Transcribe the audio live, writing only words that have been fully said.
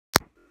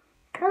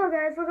Hello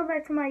guys, welcome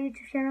back to my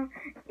YouTube channel.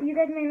 You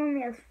guys may know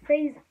me as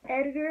FaZe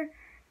Edgar,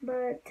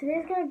 but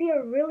today's gonna be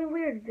a really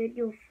weird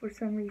video for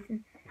some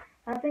reason.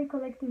 I've been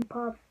collecting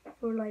pops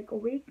for like a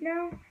week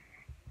now.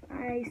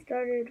 I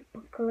started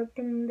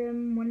collecting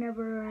them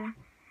whenever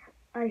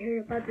I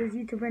heard about this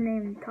YouTuber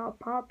named Top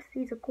Pops.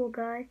 He's a cool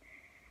guy,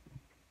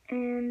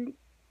 and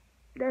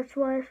that's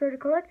why I started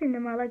collecting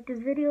them. I like his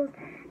videos,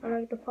 I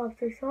like the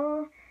pops I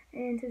saw,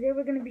 and today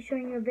we're gonna be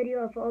showing you a video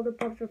of all the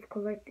pops I've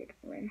collected.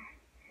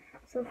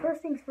 So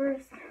first things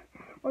first,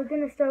 we're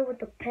going to start with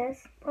the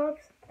Pez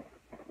pops.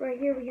 Right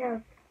here we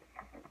have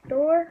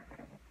Thor.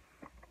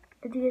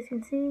 As you guys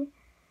can see,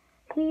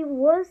 he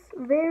was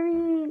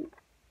very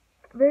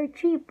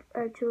cheap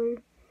actually.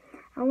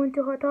 I went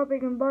to Hot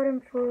Topic and bought him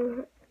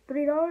for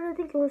 $3. I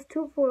think it was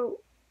two for,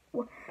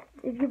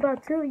 if you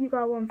bought two, you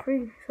got one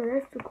free. So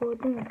that's the cool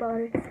thing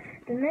about it.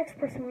 The next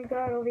person we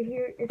got over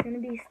here is going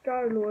to be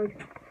Star-Lord.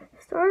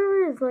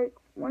 Star-Lord is like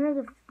one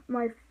of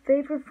my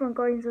favorite from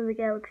Guardians of the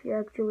Galaxy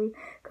actually,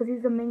 because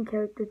he's the main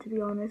character, to be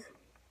honest.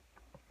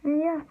 And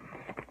yeah,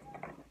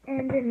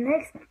 and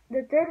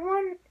the third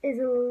one is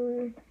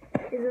a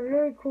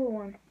really cool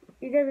one.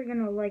 You guys are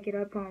gonna like it,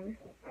 I promise.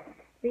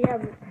 We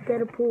have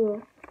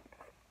Deadpool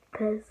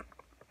Pez,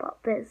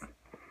 Pop Pez,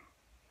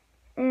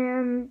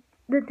 and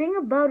the thing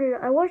about it,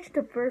 I watched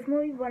the first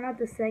movie but not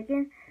the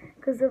second,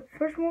 because the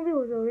first movie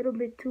was a little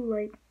bit too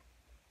like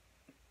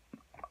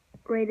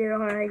rated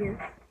R, I guess.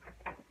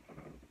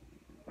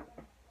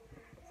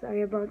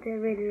 Sorry about that,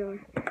 rated R.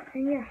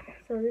 And yeah,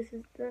 so this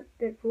is the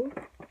Deadpool.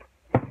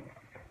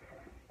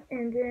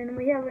 And then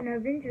we have an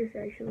Avengers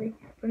actually,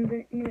 from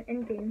the new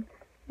Endgame.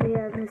 We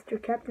have Mr.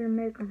 Captain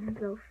America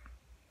himself.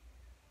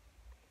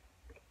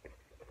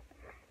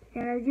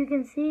 And as you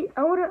can see,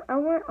 I wanted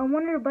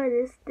to buy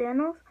this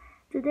Thanos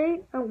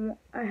today.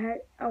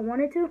 I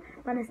wanted to,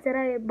 but instead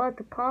I bought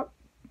the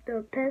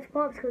Pez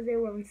pops because they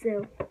were on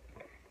sale.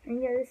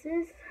 And yeah, this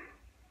is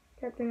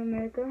Captain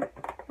America.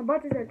 I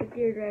bought this at the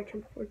theater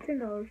actually for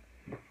 $10.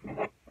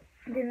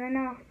 And then right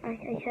now I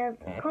have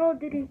Call of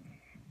Duty.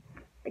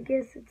 I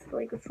guess it's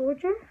like a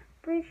soldier,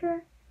 pretty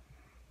sure.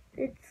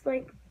 It's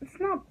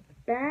not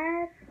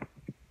bad,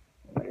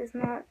 but it's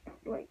not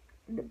like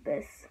the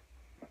best.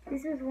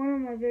 This is one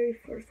of my very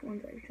first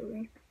ones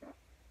actually.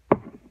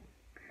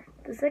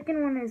 The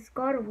second one is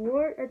God of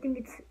War.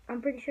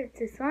 I'm pretty sure it's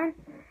his son.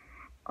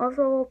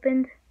 Also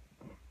opened,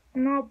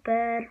 not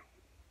bad.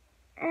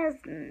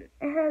 It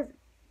has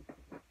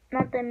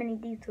not that many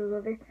details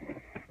of it.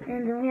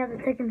 And then we have the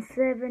Tekken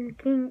 7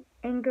 King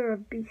Anger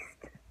of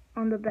Beast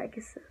on the back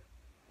itself.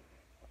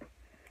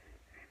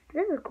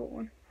 This is a cool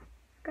one.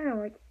 I kind of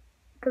like it,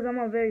 because I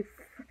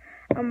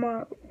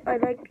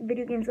like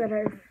video games that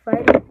are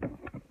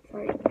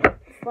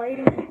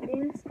fighting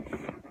games.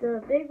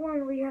 The big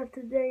one we have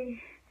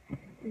today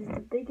is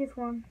the biggest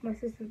one my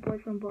sister's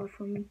boyfriend bought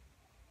for me.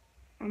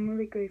 I'm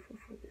really grateful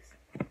for this.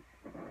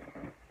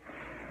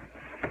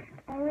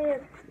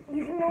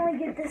 You can only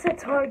get this at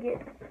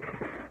Target.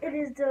 It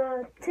is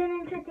the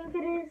 10-inch, I think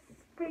it is,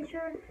 pretty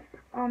sure.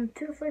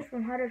 Toothless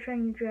from How to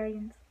Train Your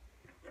Dragons.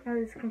 Now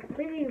it's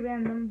completely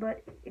random,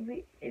 but if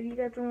you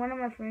guys are one of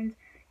my friends,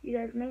 you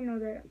guys may know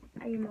that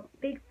I am a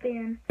big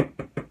fan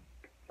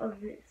of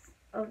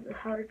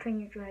How to Train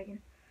Your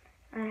Dragon.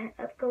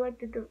 I've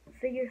collected the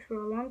figures for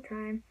a long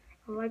time.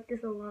 I like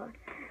this a lot.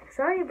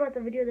 Sorry about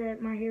the video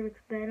that my hair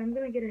looks bad. I'm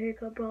gonna get a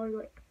haircut probably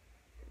like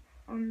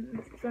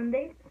on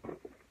Sunday.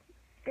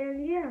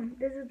 And yeah,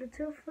 this is the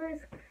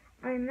Toothless.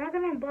 I'm not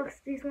gonna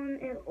unbox this one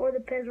or the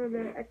Pez or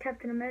the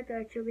Captain America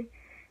actually,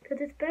 because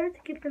it's better to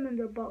keep them in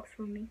their box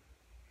for me.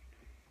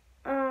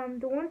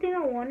 The one thing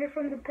I wanted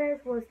from the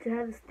Pez was to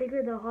have a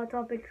sticker, the Hot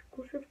Topic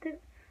exclusive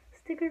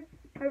sticker.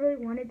 I really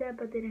wanted that,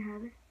 but didn't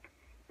have it.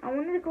 I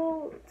wanted to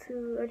go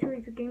to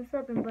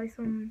GameStop and buy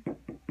some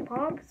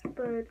pops,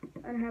 but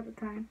I didn't have the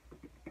time.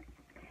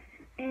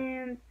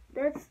 And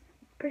that's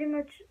pretty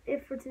much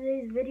it for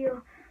today's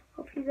video.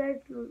 Hope you guys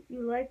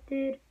liked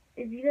it.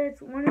 If you guys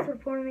want to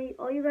support me,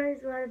 all you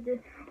guys have to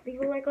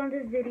leave a like on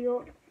this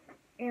video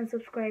and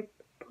subscribe,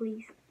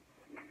 please.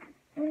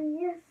 And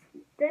yes,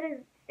 that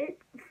is it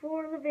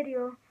for the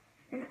video.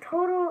 In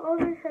total, all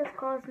this has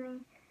cost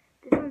me.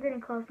 This one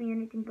didn't cost me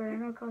anything, but I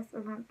know it cost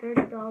around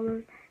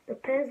 $30. The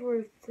Pez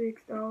was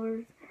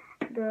 $6.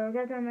 The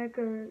Captain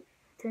America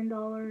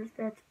 $10.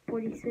 That's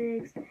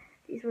 $46.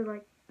 These were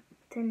like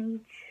 10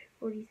 each,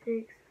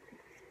 46,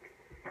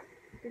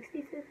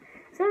 66,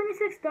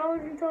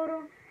 $76 in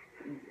total.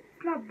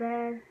 It's not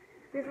bad.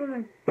 This one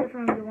is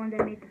definitely the one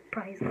that made the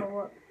price go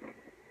up.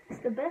 It's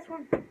the best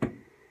one.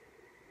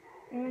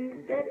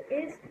 And that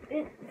is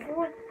it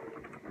for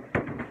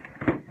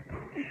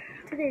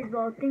today's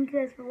vlog. Thank you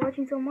guys for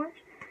watching so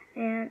much,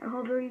 and I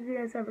hope you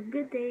guys have a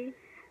good day.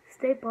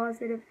 Stay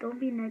positive. Don't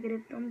be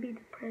negative. Don't be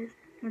depressed.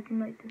 Nothing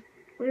like that.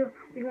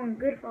 We want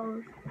good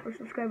followers or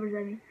subscribers,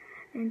 I mean.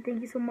 And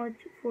thank you so much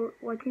for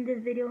watching this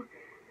video.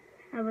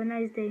 Have a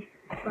nice day.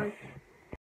 Bye.